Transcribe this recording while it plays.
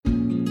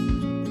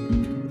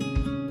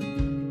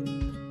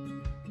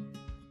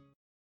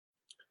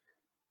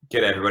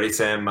G'day everybody,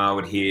 Sam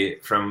Marwood here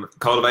from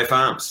Cultivate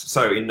Farms.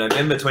 So in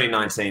November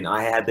 2019,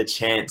 I had the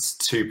chance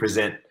to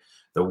present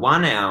the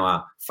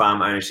 1-hour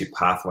farm ownership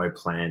pathway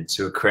plan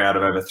to a crowd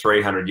of over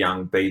 300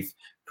 young beef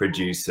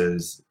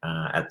producers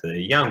at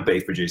the Young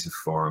Beef Producer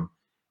Forum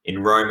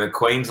in Roma,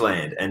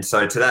 Queensland. And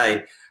so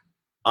today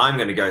I'm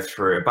going to go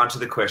through a bunch of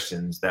the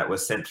questions that were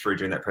sent through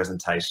during that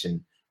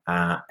presentation.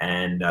 There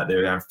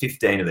are around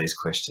 15 of these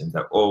questions.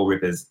 They're all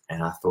rippers,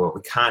 and I thought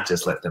we can't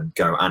just let them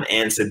go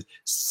unanswered.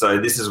 So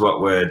this is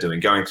what we're doing,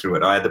 going through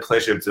it. I had the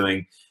pleasure of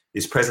doing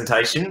this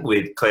presentation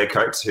with Claire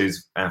Coates,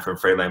 who's from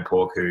Freeland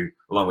Pork, who,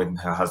 along with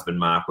her husband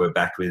Mark, were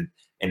backed with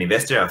an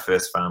investor, our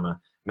first farmer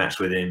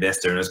matched with an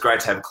investor. And it was great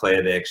to have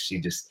Claire there, because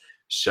she just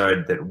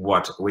showed that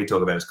what we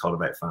talk about as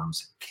Cultivate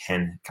Farms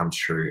can come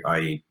true,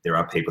 i.e. there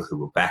are people who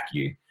will back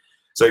you.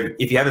 So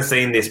if you haven't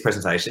seen this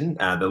presentation,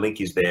 the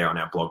link is there on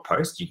our blog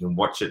post. You can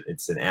watch it.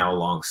 It's an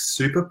hour-long,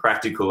 super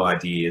practical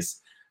ideas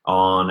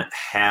on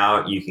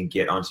how you can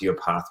get onto your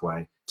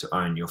pathway to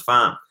own your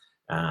farm.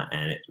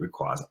 And it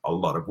requires a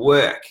lot of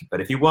work.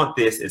 But if you want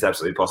this, it's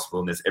absolutely possible,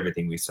 and there's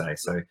everything we say.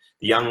 So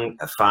the Young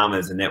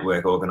Farmers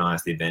Network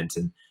organised the event,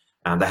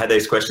 and they had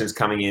these questions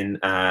coming in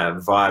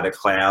via the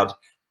cloud.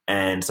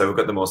 And so we've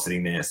got them all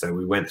sitting there. So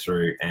we went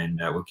through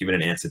and we've given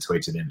an answer to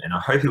each of them. And I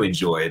hope you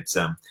enjoy it.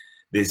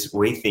 This,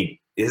 we think,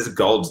 is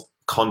gold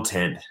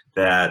content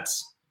that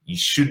you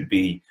should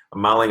be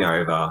mulling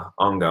over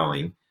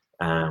ongoing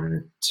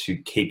to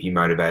keep you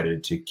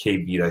motivated, to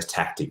keep you those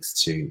tactics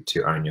to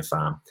own your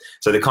farm.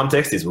 So the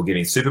context is we're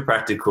giving super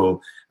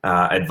practical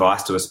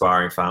advice to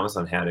aspiring farmers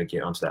on how to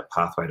get onto that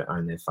pathway to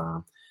own their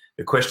farm.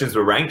 The questions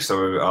were ranked,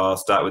 so I'll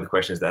start with the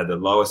questions that are the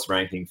lowest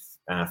ranking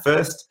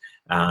first.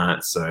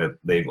 So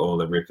leave all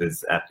the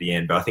rippers at the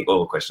end, but I think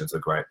all the questions are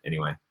great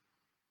anyway.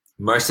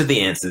 Most of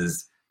the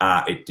answers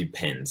it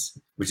depends,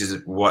 which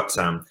is what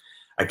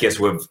I guess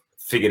we've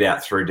figured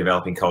out through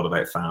developing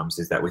Cultivate Farms,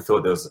 is that we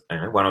thought there was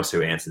one or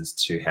two answers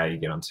to how you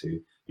get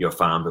onto your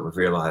farm, but we've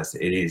realised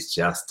it is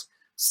just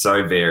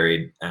so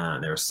varied.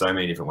 There are so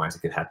many different ways it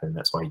could happen.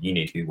 That's why you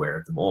need to be aware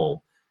of them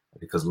all,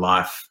 because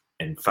life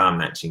and farm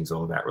matching is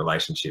all about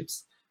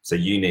relationships. So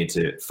you need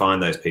to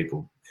find those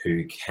people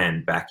who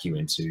can back you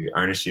into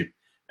ownership,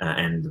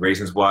 and the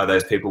reasons why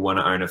those people want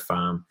to own a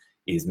farm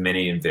is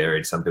many and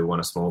varied. Some people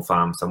want a small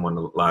farm, some want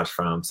a large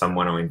farm, some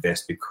want to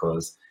invest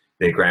because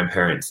their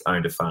grandparents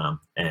owned a farm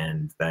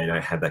and they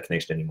don't have that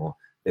connection anymore.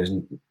 There's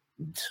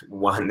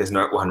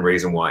not one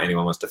reason why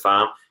anyone wants to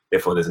farm,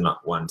 therefore there's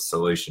not one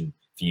solution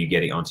for you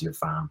getting onto your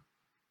farm.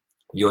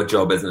 Your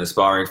job as an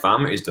aspiring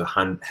farmer is to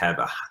have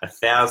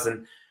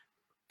 1,000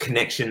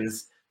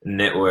 connections,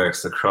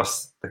 networks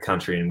across the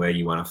country and where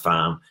you want to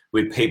farm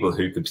with people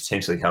who could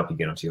potentially help you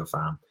get onto your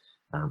farm.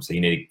 So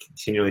you need to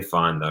continually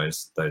find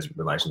those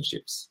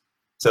relationships.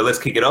 So let's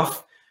kick it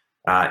off.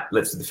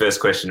 Let's do the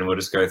first question, and we'll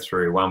just go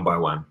through one by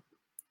one.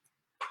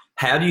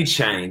 How do you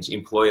change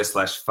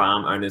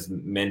employer/farm owners'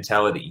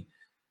 mentality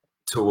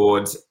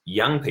towards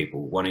young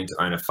people wanting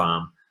to own a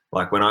farm?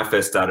 Like when I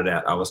first started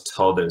out, I was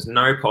told there's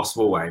no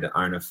possible way to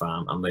own a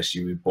farm unless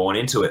you were born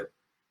into it.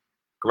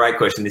 Great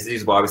question. This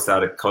is why we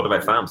started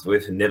Cultivate Farms.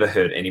 We've never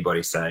heard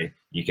anybody say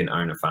you can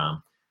own a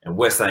farm, and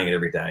we're saying it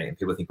every day, and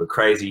people think we're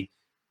crazy.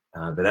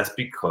 But that's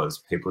because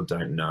people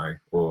don't know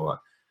or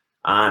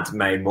aren't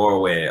made more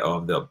aware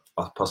of the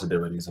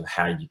possibilities of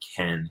how you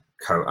can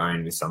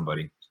co-own with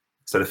somebody.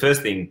 So the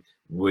first thing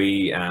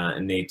we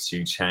need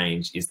to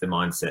change is the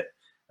mindset,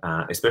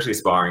 especially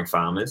aspiring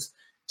farmers.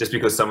 Just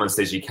because someone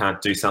says you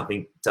can't do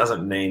something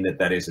doesn't mean that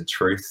that is a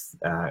truth.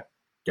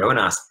 Go and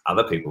ask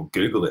other people,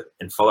 Google it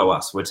and follow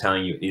us. We're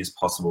telling you it is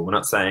possible. We're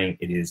not saying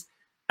it is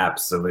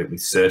absolutely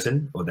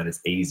certain or that it's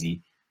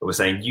easy, but we're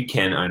saying you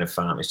can own a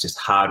farm. It's just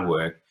hard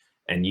work.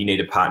 And you need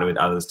to partner with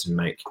others to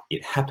make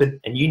it happen.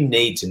 And you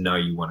need to know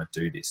you want to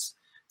do this.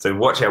 So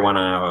watch our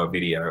 1-hour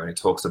video, and it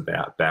talks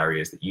about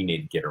barriers that you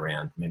need to get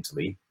around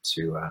mentally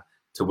to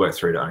work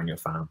through to own your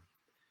farm.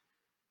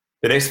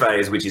 The next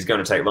phase, which is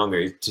going to take longer,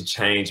 is to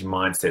change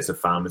mindsets of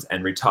farmers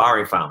and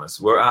retiring farmers.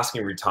 We're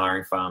asking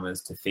retiring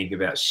farmers to think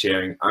about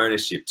sharing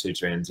ownership to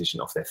transition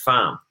off their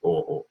farm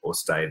or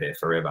stay there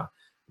forever,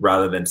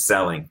 rather than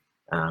selling.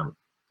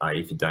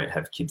 If you don't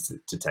have kids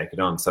to take it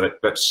on. So,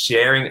 but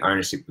sharing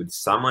ownership with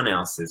someone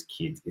else's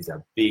kids is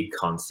a big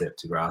concept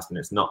to grasp, and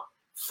it's not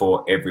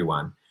for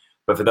everyone.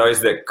 But for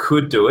those that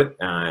could do it,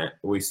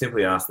 we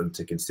simply ask them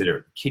to consider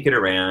it. Kick it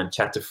around,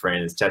 chat to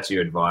friends, chat to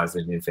your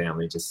advisors and your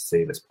family, just to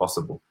see if it's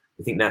possible.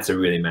 We think that's a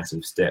really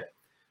massive step.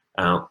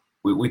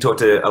 We talk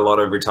to a lot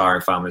of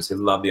retiring farmers who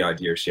love the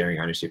idea of sharing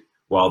ownership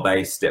while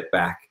they step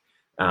back.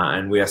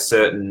 And we are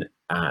certain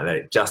that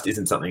it just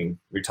isn't something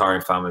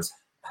retiring farmers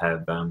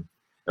have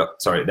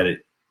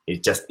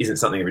it just isn't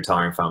something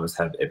retiring farmers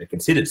have ever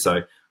considered.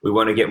 So we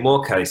want to get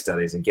more case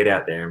studies and get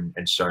out there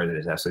and show that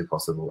it's absolutely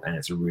possible, and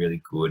it's a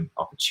really good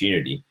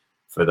opportunity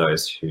for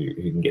those who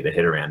can get their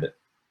head around it.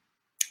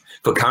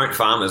 For current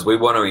farmers, we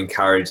want to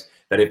encourage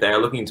that if they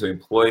are looking to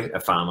employ a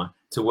farmer,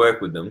 to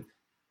work with them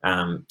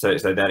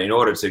So that in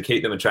order to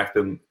keep them, attract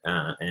them,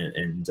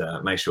 and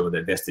make sure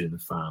they're vested in the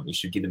farm, you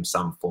should give them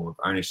some form of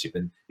ownership.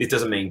 And this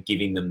doesn't mean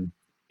giving them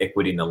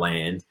equity in the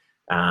land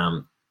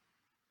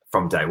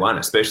from day one,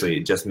 especially.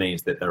 It just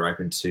means that they're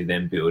open to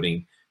them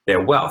building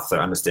their wealth. So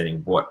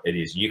understanding what it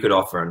is you could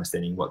offer,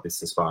 understanding what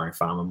this aspiring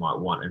farmer might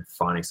want, and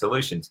finding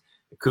solutions.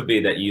 It could be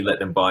that you let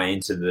them buy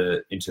into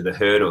the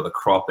herd or the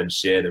crop and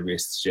share the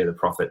risks, share the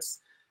profits.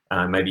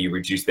 Maybe you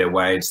reduce their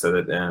wage so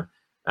that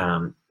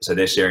so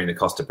they're sharing the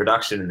cost of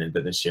production,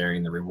 but they're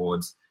sharing the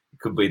rewards. It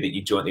could be that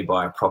you jointly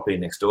buy a property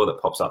next door that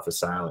pops up for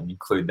sale and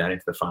include that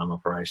into the farm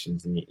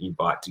operations, and you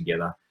buy it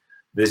together.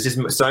 There's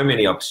just so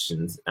many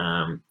options.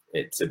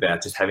 It's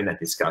about just having that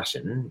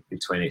discussion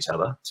between each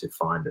other to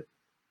find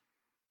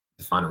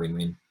a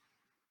win-win.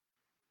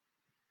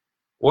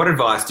 What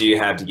advice do you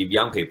have to give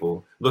young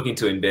people looking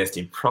to invest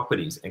in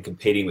properties and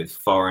competing with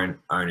foreign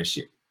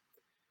ownership?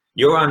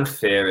 Your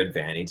unfair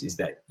advantage is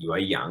that you are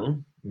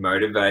young,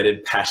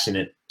 motivated,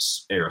 passionate,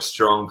 or a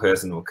strong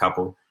person or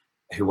couple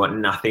who want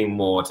nothing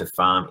more to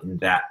farm in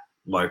that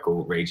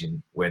local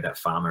region where that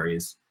farmer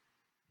is.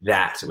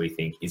 That, we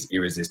think, is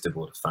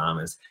irresistible to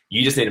farmers.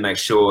 You just need to make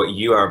sure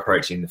you are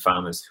approaching the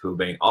farmers who are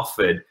being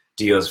offered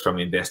deals from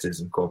investors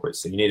and corporates.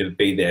 So you need to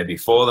be there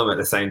before them at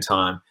the same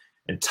time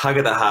and tug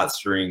at the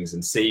heartstrings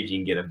and see if you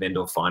can get a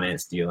vendor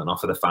finance deal and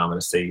offer the farmer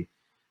to see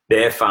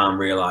their farm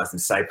realised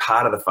and stay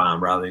part of the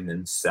farm rather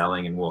than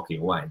selling and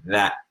walking away.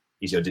 That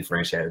is your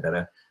differentiator that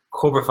a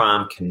corporate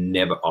farm can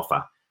never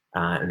offer.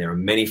 And there are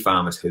many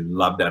farmers who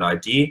love that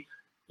idea.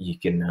 You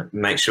can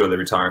make sure the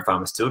retiring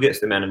farmer still gets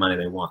the amount of money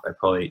they want. They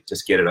probably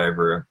just get it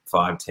over a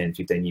 5, 10,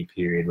 15-year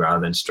period rather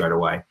than straight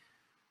away.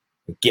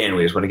 Again,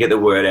 we just want to get the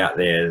word out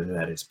there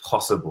that it's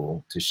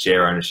possible to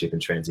share ownership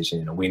and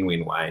transition in a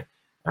win-win way.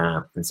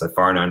 And so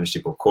foreign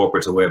ownership or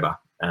corporates or whatever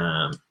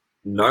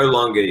no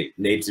longer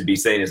need to be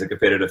seen as a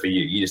competitor for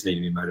you. You just need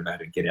to be motivated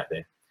to get out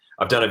there.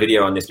 I've done a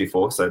video on this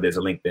before, so there's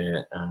a link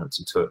there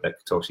that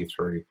talks you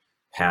through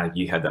how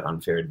you have that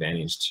unfair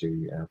advantage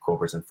to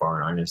corporates and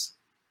foreign owners.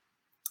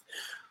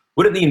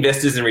 Wouldn't the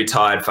investors and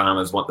retired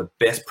farmers want the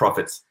best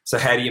profits? So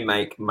how do you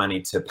make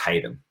money to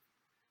pay them?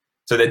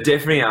 So there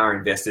definitely are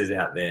investors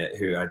out there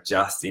who are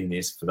just in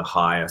this for the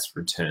highest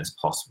returns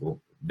possible.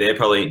 They're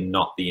probably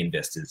not the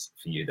investors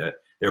for you. There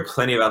are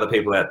plenty of other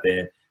people out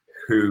there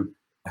who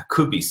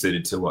could be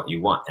suited to what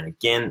you want. And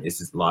again,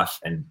 this is life,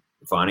 and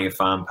finding a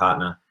farm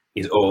partner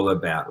is all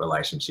about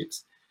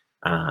relationships.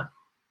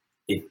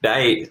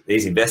 If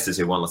these investors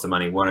who want lots of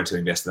money wanted to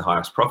invest in the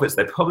highest profits,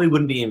 they probably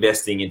wouldn't be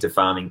investing into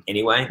farming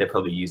anyway. They're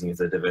probably using it as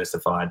a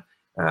diversified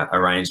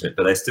arrangement,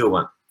 but they still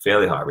want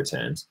fairly high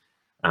returns.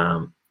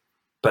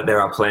 But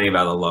there are plenty of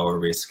other lower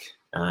risk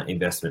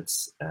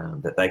investments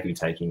that they could be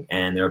taking,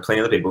 and there are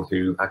plenty of other people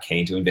who are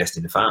keen to invest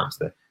into farms.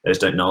 They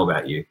just don't know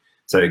about you.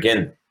 So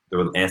again,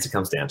 the answer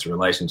comes down to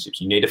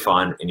relationships. You need to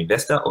find an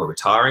investor or a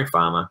retiring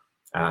farmer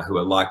who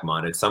are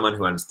like-minded, someone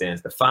who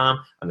understands the farm,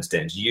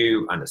 understands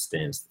you,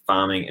 understands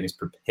farming, and is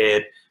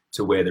prepared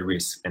to wear the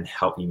risks and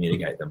help you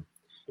mitigate them.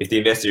 If the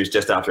investor is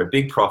just after a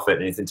big profit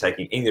and isn't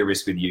taking any of the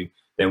risk with you,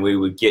 then we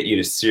would get you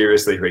to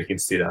seriously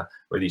reconsider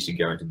whether you should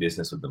go into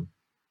business with them.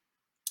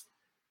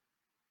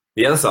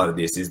 The other side of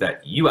this is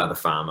that you are the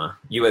farmer.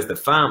 You as the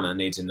farmer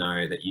need to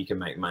know that you can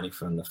make money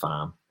from the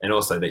farm, and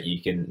also that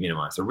you can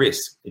minimize the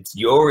risk. It's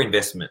your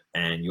investment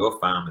and your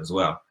farm as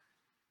well.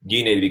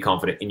 You need to be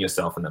confident in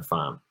yourself and the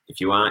farm. If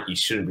you aren't, you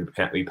shouldn't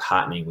be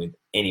partnering with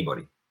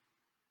anybody.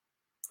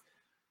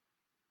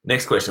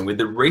 Next question. With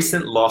the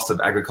recent loss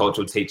of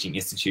agricultural teaching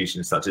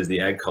institutions such as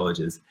the ag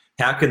colleges,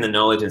 how can the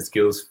knowledge and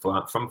skills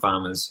from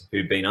farmers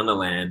who've been on the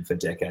land for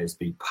decades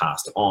be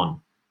passed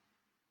on?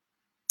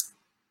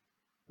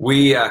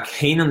 We are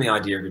keen on the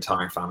idea of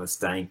retiring farmers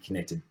staying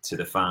connected to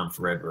the farm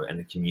forever and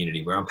the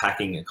community. We're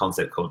unpacking a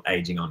concept called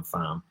aging on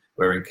farm.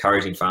 We're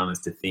encouraging farmers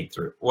to think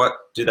through what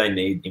do they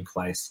need in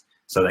place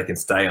so they can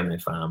stay on their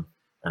farm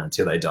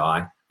until they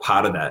die.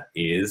 Part of that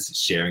is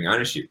sharing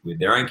ownership with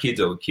their own kids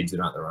or kids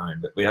that aren't their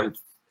own. But don't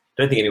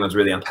think anyone's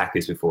really unpacked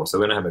this before, so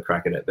we're going to have a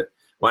crack at it. But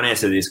one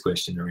answer to this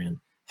question around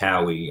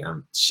how we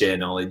share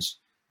knowledge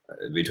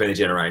between the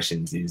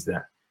generations is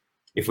that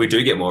if we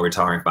do get more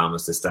retiring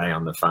farmers to stay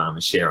on the farm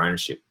and share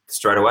ownership,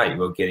 straight away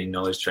we're getting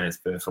knowledge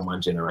transfer from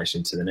one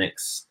generation to the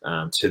next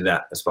to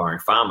that aspiring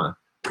farmer.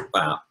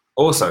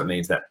 Also, it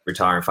means that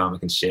retiring farmer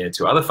can share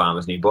to other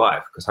farmers nearby,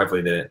 because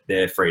hopefully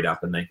they're freed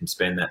up and they can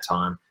spend that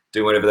time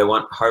doing whatever they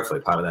want.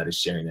 Hopefully part of that is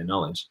sharing their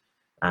knowledge.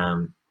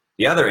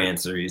 The other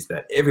answer is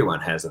that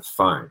everyone has a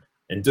phone,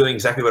 and doing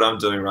exactly what I'm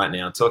doing right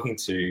now, talking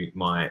to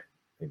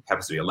it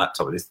happens to be a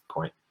laptop at this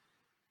point,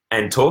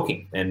 and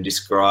talking and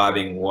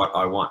describing what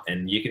I want.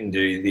 And you can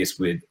do this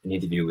with an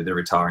interview with a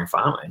retiring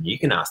farmer, and you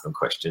can ask them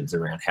questions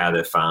around how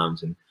they're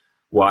farmed and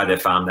why they're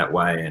farmed that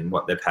way and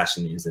what their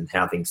passion is and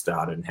how things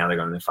started and how they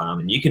got on their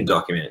farm. And you can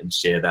document and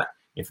share that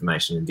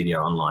information in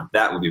video online.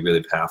 That would be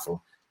really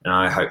powerful. And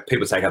I hope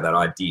people take up that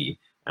idea.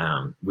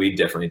 We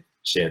definitely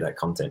share that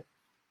content.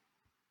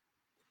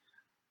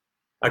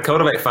 Are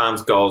Cultivate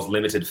Farms goals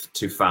limited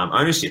to farm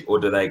ownership, or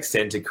do they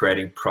extend to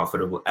creating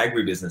profitable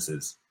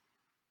agribusinesses?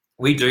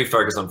 We do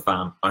focus on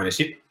farm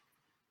ownership.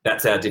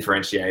 That's our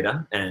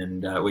differentiator,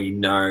 and we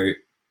know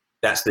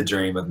that's the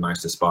dream of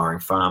most aspiring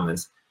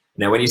farmers.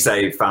 Now, when you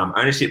say farm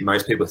ownership,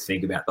 most people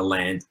think about the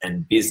land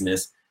and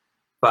business,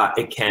 but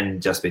it can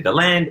just be the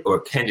land, or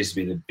it can just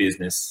be the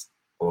business,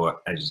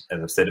 or as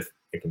I've said,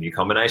 it can be a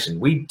combination.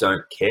 We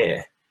don't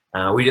care.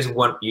 We just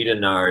want you to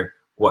know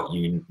what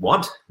you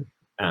want,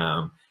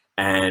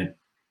 and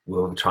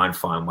we'll try and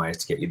find ways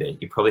to get you there.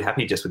 You're probably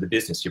happy just with the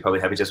business. You're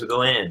probably happy just with the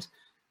land.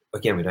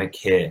 Again, we don't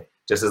care,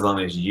 just as long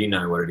as you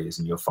know what it is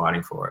and you're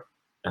fighting for it.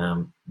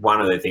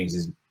 One of the things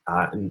is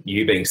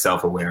you being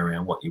self-aware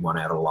around what you want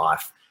out of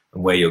life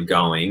and where you're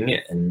going,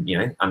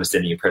 and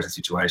understanding your present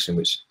situation,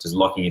 which does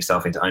locking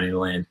yourself into owning the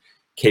land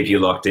keep you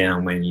locked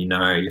down when you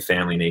know your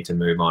family need to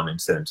move on in a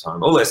certain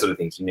time. All those sort of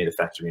things you need to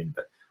factor in.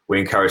 But we're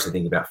encouraged to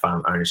think about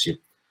farm ownership,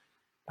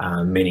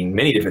 meaning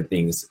many different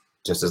things,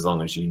 just as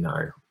long as you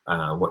know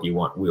what you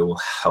want will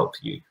help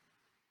you.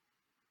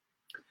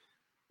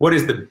 What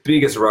is the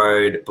biggest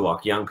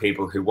roadblock young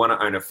people who want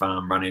to own a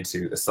farm run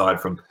into, aside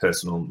from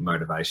personal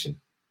motivation?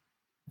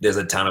 There's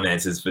a ton of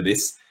answers for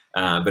this,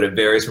 but it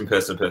varies from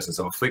person to person.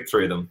 So I'll flick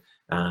through them.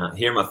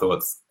 Here are my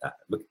thoughts.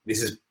 Look,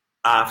 this is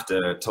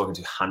after talking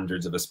to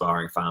hundreds of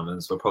aspiring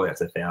farmers. We're probably up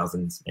to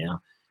thousands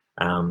now.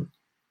 And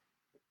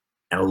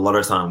a lot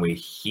of time we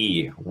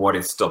hear what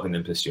is stopping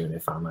them pursuing their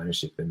farm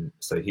ownership. And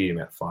so here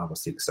about 5 or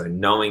 6. So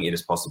knowing it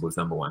is possible is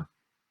number one.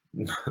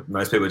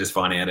 Most people are just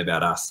finding out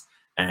about us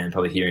and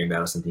probably hearing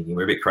about us and thinking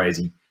we're a bit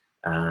crazy.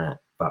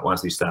 But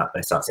once they start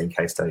seeing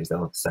case studies,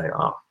 they'll say,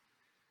 oh,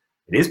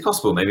 it is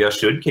possible. Maybe I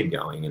should keep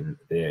going. And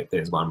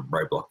there's one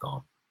roadblock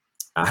gone.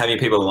 Having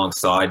people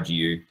alongside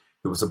you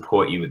who will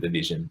support you with the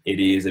vision.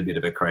 It is a bit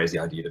of a crazy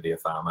idea to be a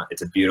farmer.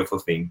 It's a beautiful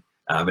thing,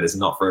 but it's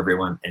not for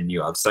everyone. And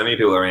you have so many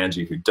people around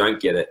you who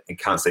don't get it and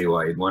can't see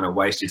why you'd want to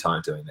waste your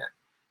time doing that.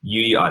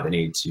 You either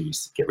need to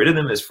get rid of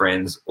them as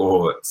friends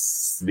or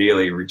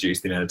severely reduce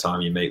the amount of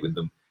time you meet with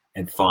them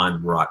and find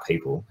the right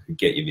people who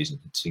get your vision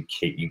to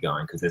keep you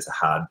going, because there's a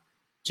hard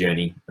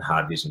journey, a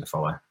hard vision to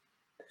follow.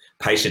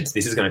 Patience.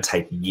 This is going to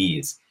take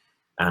years.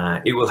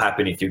 It will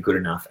happen if you're good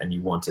enough and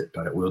you want it,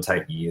 but it will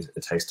take years.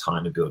 It takes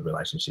time to build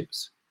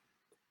relationships.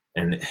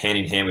 And hand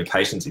in hand with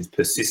patience is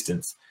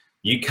persistence.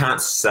 You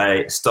can't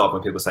say stop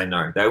when people say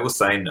no. They will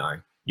say no.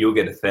 You'll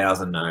get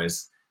 1,000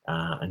 no's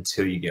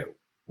until you get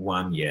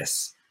one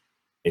yes.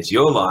 It's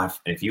your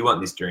life, and if you want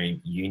this dream,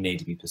 you need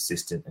to be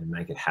persistent and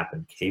make it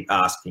happen. Keep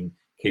asking,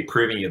 keep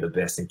proving you're the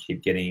best, and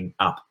keep getting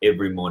up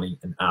every morning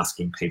and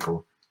asking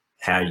people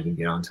how you can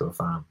get onto a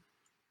farm.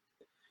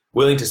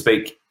 Willing to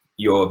speak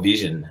your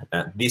vision.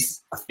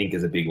 This, I think,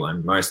 is a big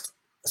one. Most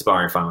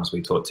aspiring farmers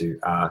we talk to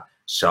are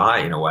shy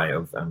in a way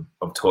of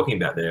talking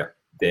about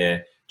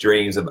their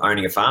dreams of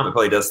owning a farm. It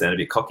probably does sound a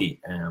bit cocky,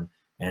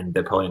 and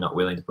they're probably not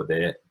willing to put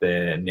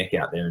their neck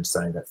out there and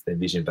say that's their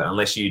vision. But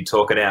unless you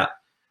talk it out,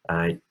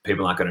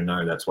 people aren't going to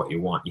know that's what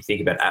you want. You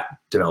think about app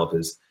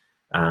developers.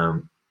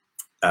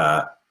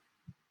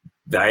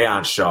 They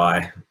aren't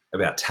shy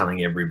about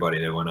telling everybody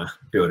they want to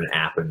build an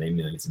app and need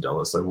millions of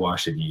dollars. So why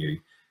should you?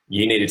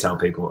 You need to tell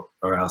people,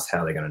 or else how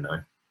are they going to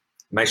know?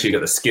 Make sure you've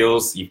got the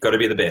skills. You've got to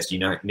be the best. You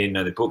need to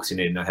know the books. You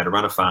need to know how to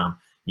run a farm.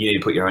 You need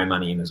to put your own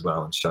money in as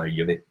well and show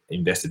you've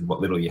invested what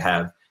little you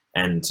have,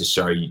 and to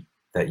show you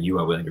that you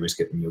are willing to risk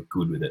it and you're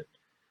good with it.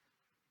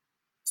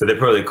 So they're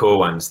probably the core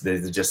ones. They're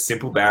just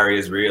simple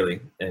barriers,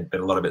 really, but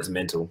a lot of it's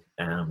mental,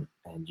 and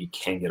you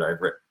can get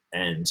over it.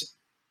 And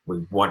we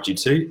want you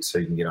to, so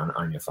you can get on and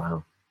own your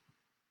farm.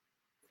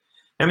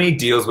 How many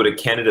deals would a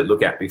candidate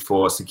look at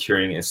before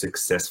securing a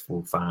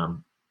successful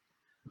farm?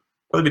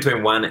 Probably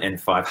between 1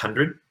 and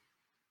 500.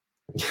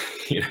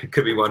 It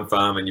could be one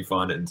farm and you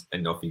find it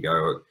and off you go.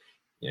 Or,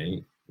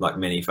 like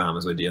many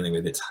farmers we're dealing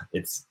with,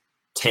 it's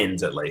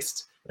tens at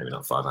least, maybe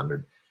not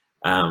 500.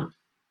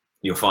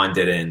 You'll find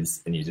dead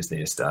ends and you just need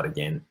to start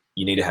again.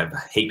 You need to have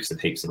heaps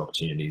of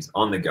opportunities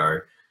on the go.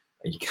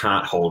 You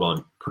can't hold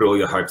on, put all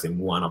your hopes in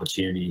one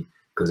opportunity,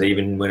 because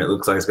even when it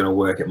looks like it's going to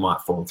work, it might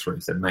fall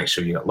through. So make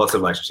sure you've got lots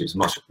of relationships,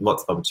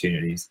 lots of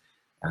opportunities,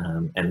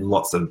 and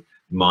lots of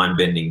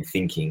mind-bending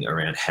thinking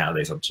around how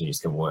these opportunities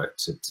can work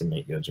to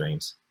meet your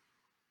dreams.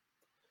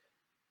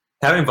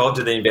 How involved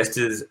do the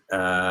investors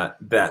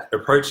that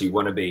approach you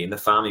want to be in the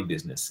farming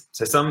business?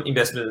 So some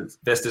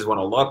investors want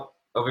a lot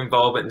of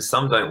involvement and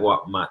some don't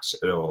want much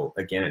at all.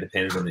 Again, it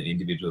depends on the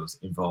individuals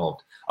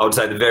involved. I would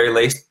say at the very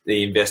least,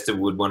 the investor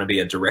would want to be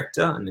a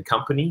director in the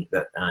company,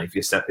 that if you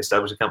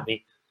establish a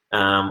company,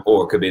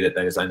 or it could be that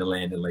they just own the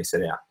land and lease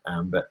it out.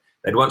 But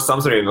they'd want some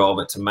sort of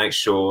involvement to make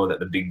sure that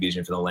the big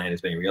vision for the land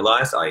is being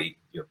realised, i.e.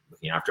 you're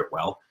looking after it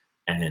well,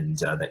 and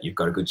that you've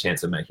got a good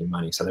chance of making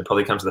money. So they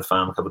probably come to the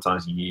farm a couple of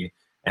times a year,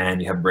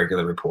 and you have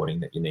regular reporting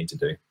that you need to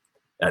do.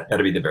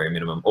 That'll be the very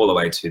minimum, all the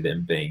way to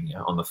them being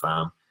on the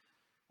farm.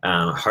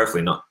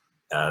 Hopefully not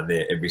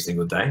there every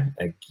single day.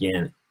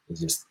 Again, it's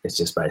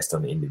just based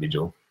on the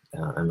individual,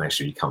 and make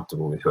sure you're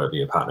comfortable with whoever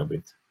you're partnered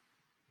with.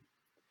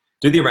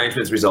 Do the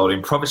arrangements result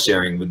in profit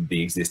sharing with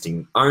the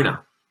existing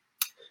owner?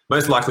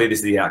 Most likely this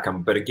is the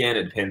outcome, but again,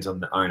 it depends on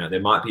the owner. There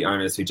might be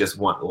owners who just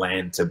want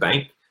land to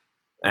bank,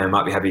 and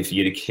might be happy for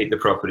you to keep the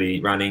property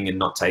running and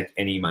not take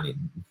any money.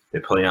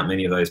 There probably aren't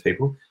many of those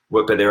people,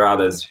 but there are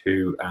others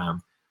who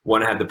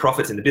want to have the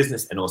profits in the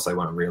business and also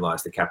want to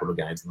realise the capital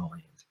gains in the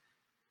land.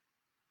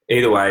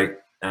 Either way,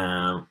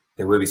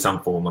 there will be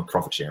some form of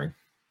profit sharing.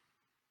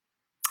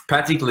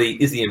 Practically,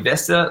 is the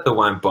investor the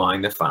one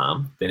buying the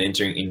farm, then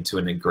entering into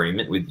an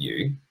agreement with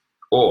you,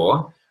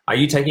 or are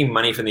you taking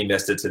money from the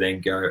investor to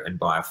then go and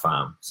buy a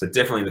farm? So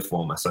definitely the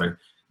former. So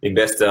the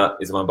investor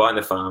is the one buying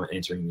the farm and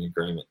entering the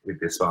agreement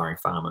with the aspiring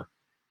farmer.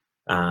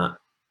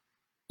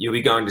 You'll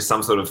be going to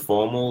some sort of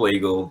formal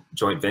legal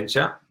joint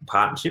venture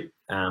partnership,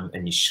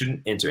 and you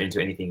shouldn't enter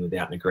into anything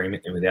without an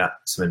agreement and without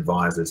some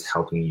advisors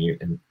helping you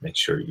and make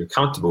sure you're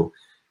comfortable.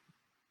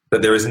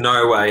 But there is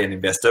no way an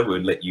investor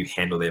would let you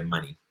handle their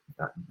money.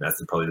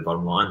 That's probably the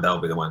bottom line.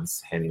 They'll be the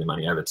ones handing the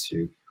money over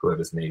to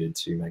whoever's needed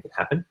to make it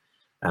happen.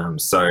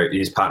 So it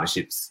is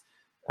partnerships.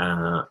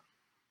 So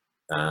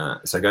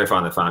go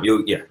find the farm.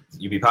 You'll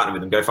be partnered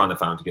with them. Go find the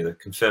farm together.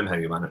 Confirm how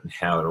you run it and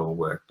how it all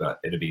work. But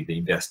it'll be the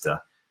investor,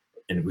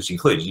 and which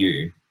includes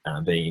you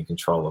being in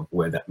control of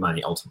where that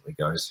money ultimately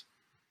goes.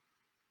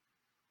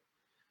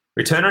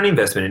 Return on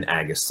investment in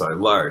ag is so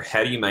low.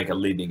 How do you make a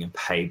living and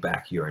pay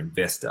back your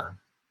investor?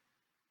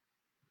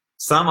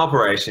 Some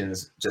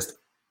operations just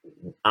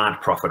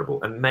aren't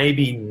profitable and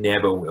maybe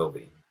never will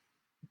be.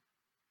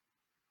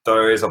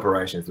 Those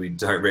operations, we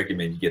don't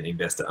recommend you get an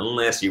investor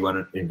unless you want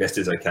an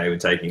investor's okay with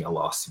taking a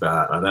loss,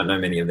 but I don't know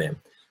many of them.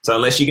 So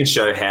unless you can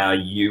show how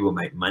you will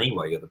make money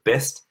while you're the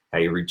best, how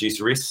you reduce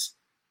risks,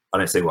 I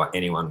don't see why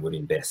anyone would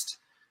invest.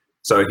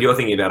 So if you're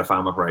thinking about a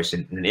farm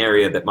operation in an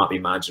area that might be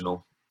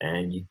marginal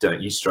and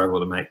you struggle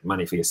to make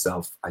money for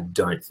yourself, I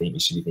don't think you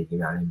should be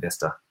thinking about an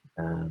investor.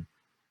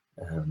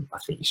 I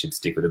think you should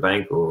stick with a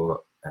bank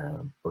or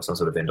some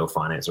sort of vendor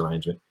finance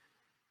arrangement.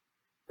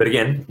 But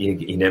again,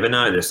 you never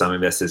know. There's some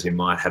investors who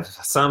might have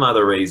some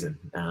other reason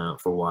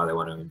for why they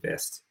want to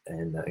invest.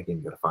 And again,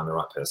 you've got to find the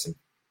right person.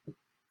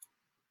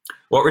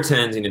 What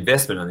returns in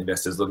investment are the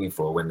investors looking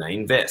for when they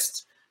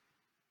invest?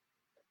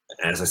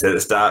 As I said at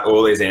the start,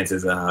 all these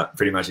answers are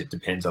pretty much, it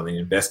depends on the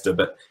investor.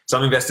 But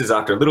some investors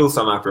after a little,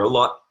 some after a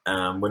lot.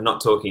 We're not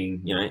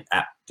talking,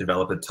 app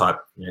developer type,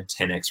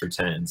 10x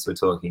returns. We're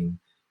talking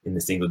in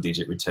the single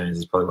digit returns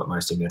is probably what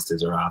most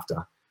investors are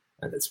after.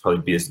 That's probably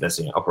business,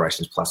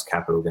 operations plus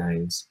capital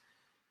gains.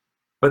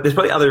 But there's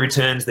probably other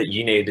returns that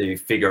you need to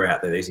figure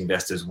out that these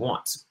investors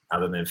want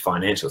other than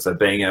financial. So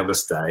being able to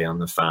stay on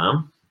the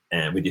farm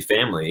and with their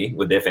family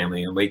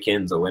on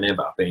weekends or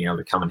whenever, being able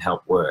to come and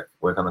help work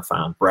on the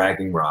farm,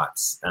 bragging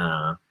rights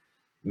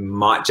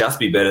might just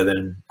be better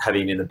than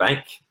having it in the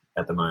bank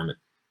at the moment.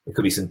 There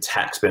could be some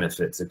tax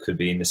benefits. It could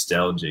be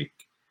nostalgic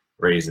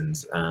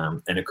reasons,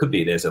 and it could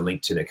be there's a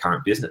link to their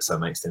current business, so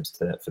it makes sense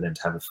for them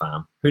to have a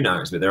farm. Who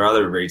knows? But there are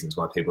other reasons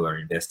why people are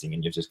investing,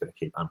 and you've just got to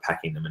keep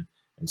unpacking them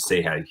and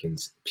see how you can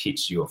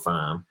pitch your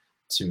farm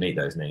to meet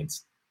those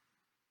needs.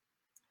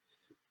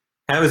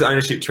 How is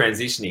ownership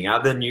transitioning?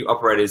 Are the new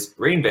operators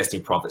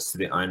reinvesting profits to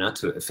the owner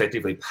to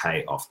effectively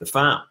pay off the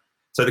farm?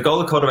 So the goal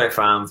of Cultivate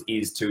Farms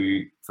is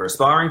for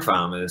aspiring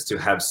farmers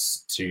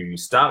to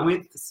start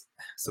with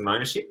some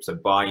ownership, so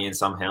buy in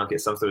somehow,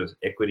 get some sort of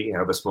equity,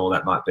 however small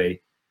that might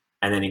be,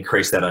 and then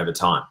increase that over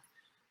time.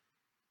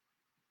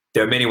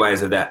 There are many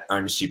ways of that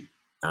ownership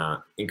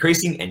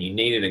increasing, and you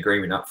need an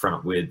agreement up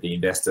front with the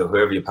investor,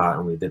 whoever you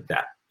partner with,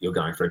 that you're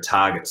going for a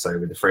target. So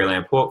with the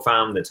Freeland Pork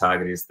Farm, the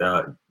target is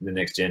the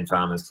next gen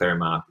farmers, Claire and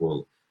Mark,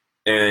 will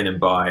earn and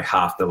buy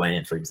half the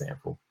land, for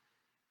example.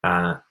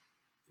 You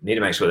need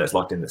to make sure that's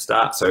locked in at the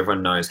start so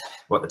everyone knows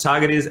what the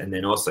target is, and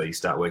then also you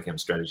start working on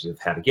strategies of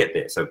how to get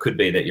there. So it could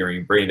be that you're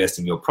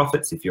reinvesting your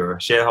profits if you're a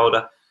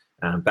shareholder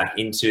back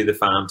into the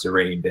farm to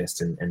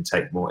reinvest and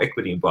take more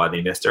equity and buy the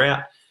investor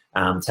out,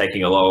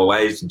 taking a lower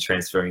wage and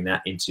transferring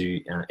that into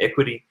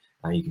equity.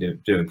 You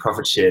can do a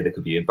profit share. There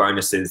could be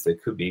bonuses. There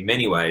could be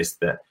many ways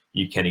that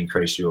you can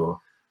increase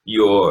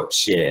your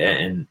share,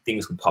 and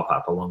things will pop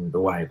up along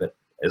the way. But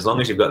as long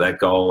as you've got that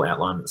goal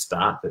outlined at the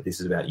start, that this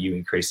is about you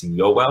increasing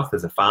your wealth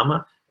as a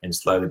farmer and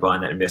slowly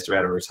buying that investor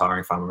out or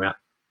retiring farmer out,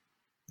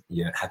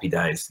 you're happy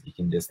days. You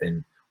can just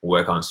then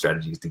work on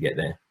strategies to get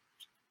there.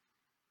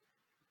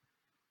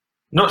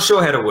 Not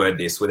sure how to word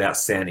this without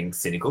sounding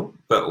cynical,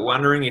 but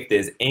wondering if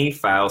there's any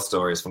fail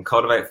stories from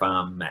Cultivate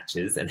Farm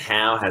matches and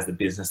how has the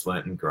business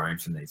learnt and grown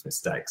from these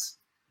mistakes.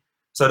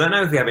 So I don't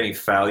know if we have any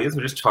failures.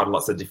 We've just tried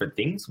lots of different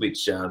things,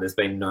 which there's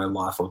been no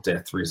life or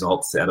death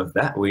results out of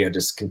that. We are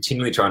just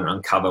continually trying to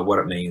uncover what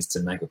it means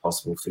to make it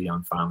possible for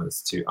young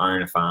farmers to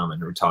own a farm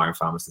and retiring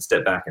farmers to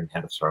step back and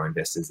how to throw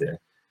investors there.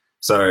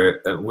 So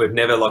we've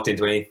never locked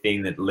into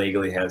anything that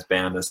legally has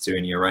bound us to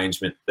any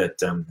arrangement that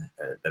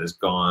has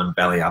gone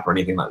belly up or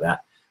anything like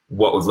that.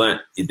 What we've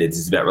learned is this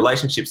is about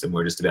relationships, and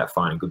we're just about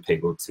finding good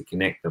people to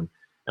connect them.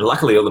 And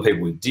luckily, all the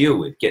people we deal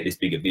with get this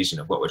bigger vision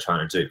of what we're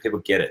trying to do. People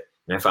get it.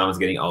 Farmers are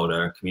getting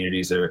older,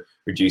 communities are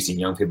reducing,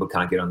 young people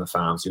can't get on the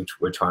farms.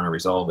 We're trying to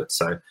resolve it.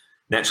 So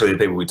naturally, the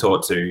people we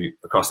talk to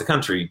across the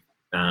country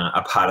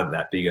are part of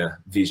that bigger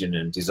vision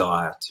and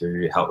desire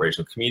to help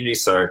regional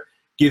communities. So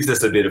gives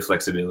us a bit of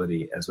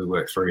flexibility as we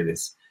work through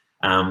this.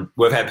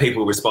 We've had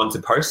people respond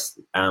to posts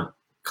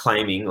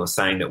claiming or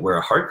saying that we're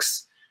a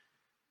hoax.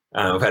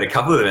 We've had a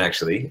couple of them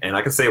actually, and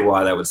I can see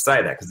why they would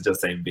say that, because it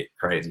does seem a bit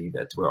crazy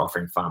that we're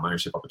offering farm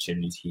ownership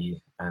opportunities here.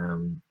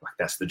 Like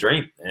that's the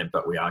dream,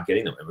 but we are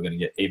getting them, and we're going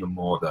to get even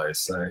more of those.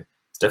 So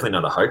it's definitely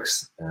not a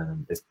hoax.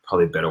 There's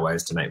probably better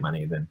ways to make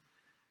money than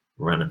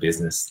run a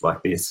business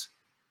like this.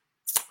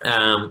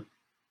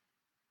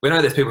 We know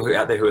there's people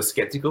out there who are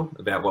skeptical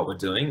about what we're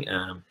doing,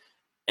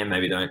 and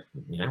maybe don't,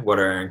 what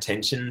are our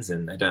intentions,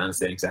 and they don't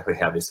understand exactly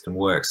how this can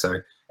work. So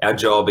our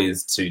job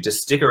is to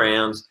just stick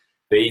around,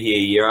 be here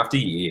year after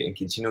year, and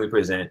continually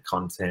present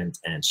content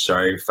and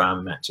show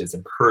farm matches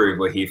and prove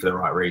we're here for the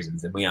right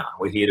reasons. And we are.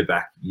 We're here to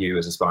back you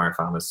as aspiring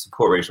farmers,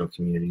 support regional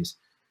communities,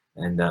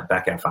 and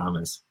back our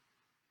farmers.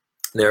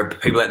 There are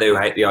people out there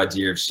who hate the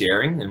idea of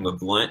sharing, and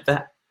we've learnt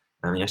that.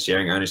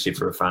 Sharing ownership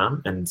for a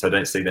farm, and so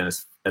don't see them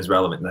as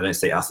relevant. They don't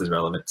see us as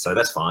relevant, so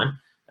that's fine.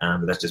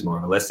 But that's just more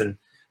of a lesson.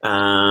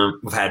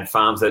 We've had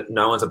farms that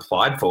no one's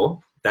applied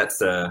for. That's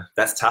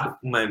tough.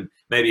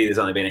 Maybe there's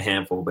only been a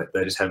handful, but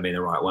they just haven't been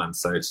the right ones.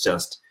 So it's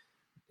just,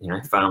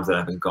 farms that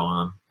haven't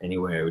gone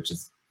anywhere, which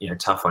is,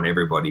 tough on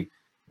everybody.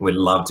 We'd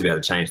love to be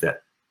able to change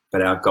that.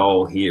 But our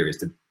goal here is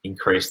to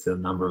increase the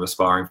number of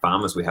aspiring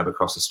farmers we have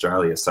across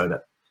Australia, so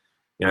that,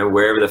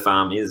 wherever the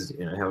farm is,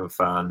 however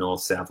far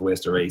north, south,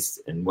 west or east,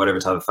 and whatever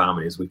type of farm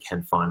it is, we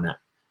can find that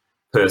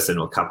person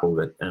or couple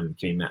that can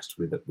be matched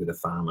with a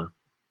farmer.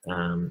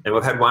 And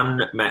we've had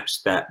one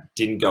match that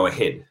didn't go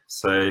ahead,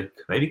 so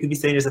maybe it could be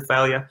seen as a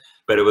failure,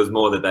 but it was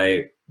more that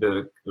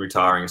the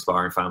retiring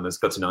aspiring farmers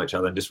got to know each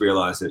other and just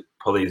realised it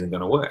probably isn't going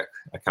to work.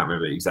 I can't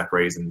remember the exact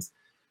reasons,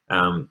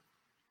 but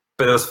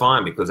it was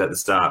fine, because at the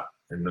start,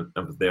 and I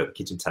was there at the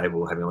kitchen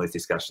table having all these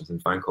discussions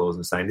and phone calls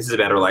and saying, this is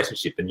about a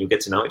relationship and you'll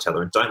get to know each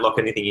other, and don't lock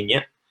anything in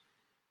yet.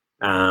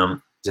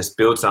 Just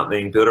build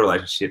something, build a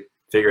relationship,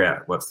 figure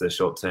out what's the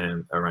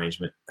short-term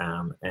arrangement,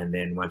 and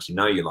then once you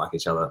know you like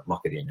each other,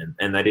 lock it in.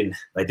 And they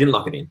didn't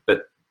lock it in,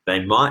 but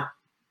they might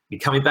be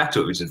coming back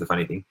to it, which is the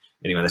funny thing.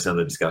 Anyway, that's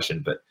another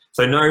discussion. But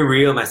so no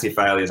real massive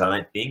failures, I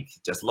don't think,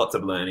 just lots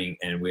of learning,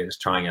 and we're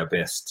just trying our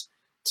best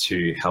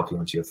to help you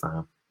onto your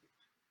farm.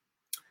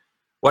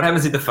 What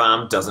happens if the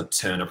farm doesn't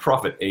turn a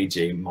profit,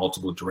 e.g.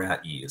 multiple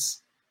drought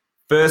years?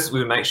 First,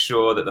 we make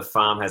sure that the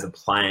farm has a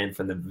plan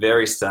from the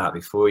very start,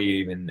 before you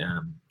even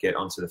get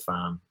onto the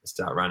farm and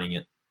start running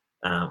it,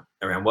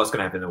 around what's going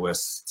to happen in the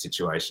worst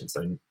situation.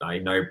 So I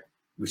know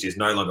which is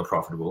no longer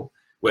profitable,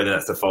 whether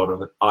that's the fault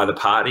of either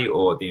party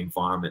or the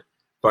environment.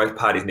 Both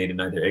parties need to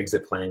know their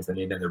exit plans, they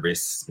need to know the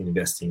risks in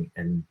investing,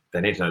 and they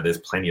need to know there's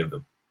plenty of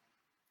them.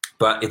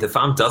 But if the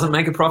farm doesn't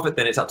make a profit,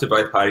 then it's up to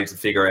both parties to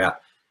figure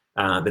out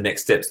the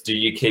next steps. Do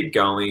you keep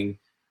going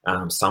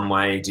some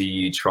way? Do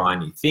you try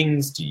new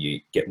things? Do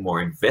you get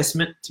more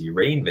investment? Do you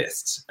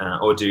reinvest?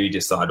 Or do you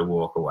decide to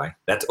walk away?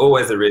 That's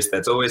always the risk.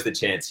 That's always the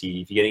chance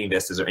here. If you're getting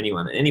investors or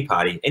anyone, any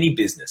party, any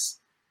business,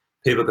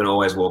 people can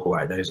always walk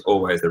away. That is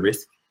always the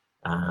risk.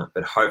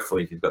 But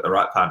hopefully, if you've got the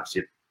right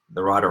partnership,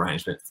 the right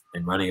arrangement,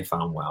 and running a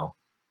farm well,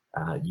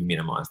 you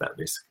minimise that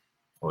risk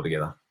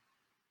altogether.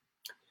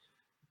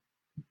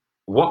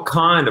 What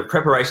kind of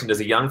preparation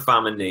does a young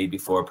farmer need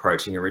before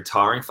approaching a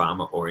retiring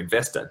farmer or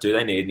investor? Do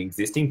they need an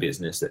existing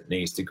business that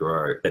needs to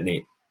grow, that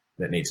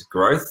needs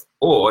growth,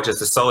 or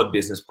just a solid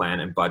business plan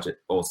and budget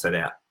all set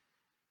out?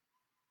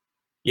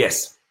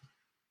 Yes.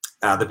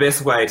 The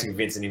best way to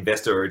convince an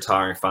investor or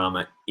retiring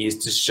farmer is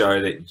to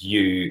show that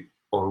you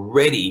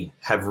already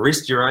have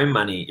risked your own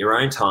money, your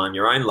own time,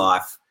 your own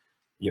life.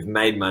 You've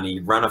made money,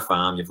 you've run a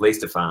farm, you've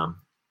leased a farm,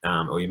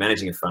 or you're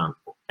managing a farm,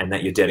 and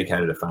that you're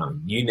dedicated to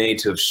farming. You need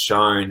to have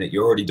shown that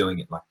you're already doing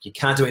it. Like, you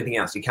can't do anything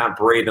else. You can't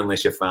breathe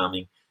unless you're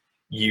farming.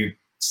 You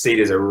see it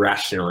as a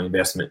rational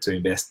investment to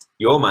invest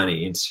your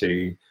money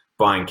into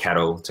buying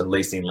cattle, to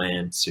leasing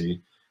land, to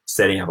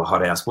setting up a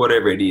hothouse,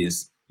 whatever it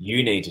is.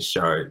 You need to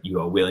show you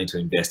are willing to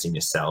invest in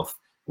yourself.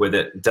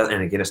 Whether it does,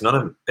 and again, it's not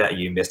about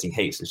you investing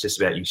heaps. It's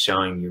just about you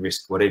showing you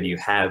risk whatever you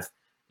have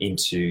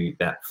into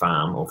that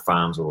farm or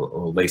farms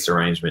or lease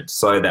arrangement,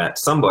 so that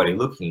somebody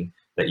looking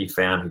that you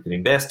found who could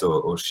invest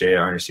or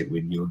share ownership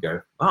with you will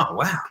go, oh,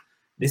 wow,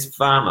 this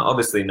farmer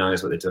obviously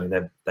knows what they're doing.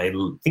 They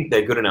think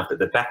they're good enough that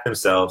they back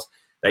themselves.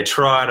 They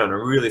tried on a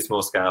really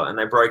small scale and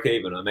they broke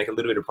even or make a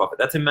little bit of profit.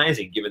 That's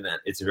amazing, given that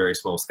it's a very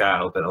small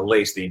scale, but at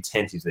least the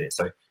intent is there.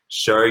 So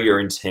show your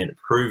intent,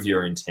 prove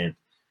your intent,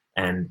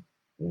 and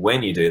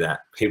when you do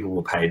that, people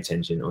will pay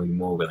attention or be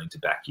more willing to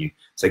back you.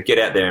 So get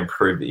out there and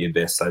prove that you're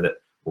best, so that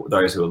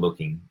those who are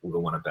looking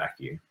will want to back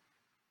you.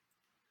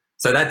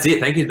 So that's it.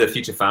 Thank you to the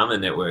Future Farmer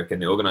Network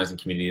and the organising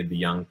community of the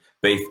Young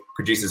Beef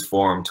Producers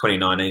Forum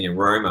 2019 in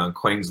Roma in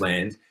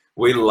Queensland.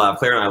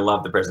 Claire and I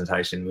love the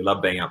presentation. We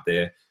love being up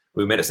there.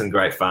 We met some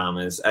great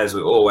farmers, as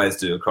we always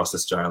do across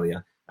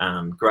Australia.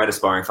 Great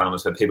aspiring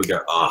farmers where people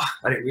go, oh,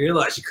 I didn't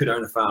realise you could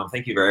own a farm.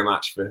 Thank you very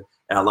much for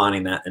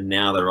outlining that. And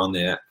now they're on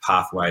their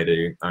pathway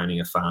to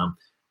owning a farm,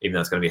 even though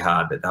it's going to be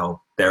hard, but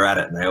they're at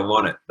it and they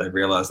want it. They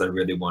realise they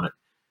really want it.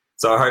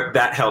 So I hope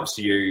that helps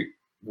you.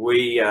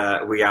 We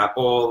are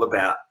all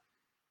about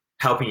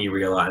helping you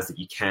realise that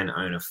you can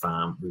own a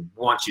farm. We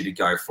want you to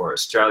go for it.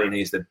 Australia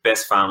needs the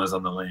best farmers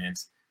on the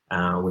land.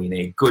 We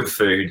need good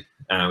food.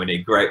 We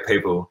need great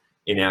people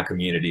in our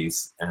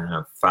communities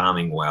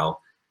farming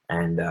well.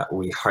 And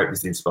we hope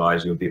this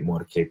inspires you a bit more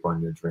to keep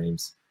on your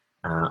dreams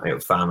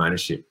of farm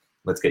ownership.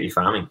 Let's get you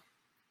farming.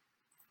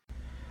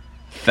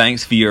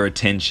 Thanks for your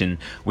attention.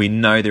 We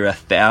know there are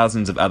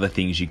thousands of other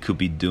things you could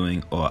be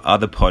doing or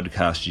other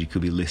podcasts you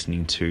could be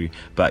listening to,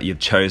 but you've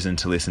chosen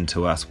to listen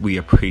to us. We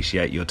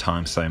appreciate your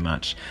time so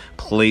much.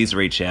 Please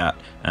reach out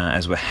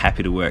as we're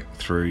happy to work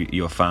through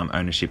your farm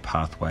ownership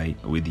pathway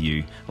with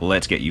you.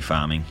 Let's get you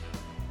farming.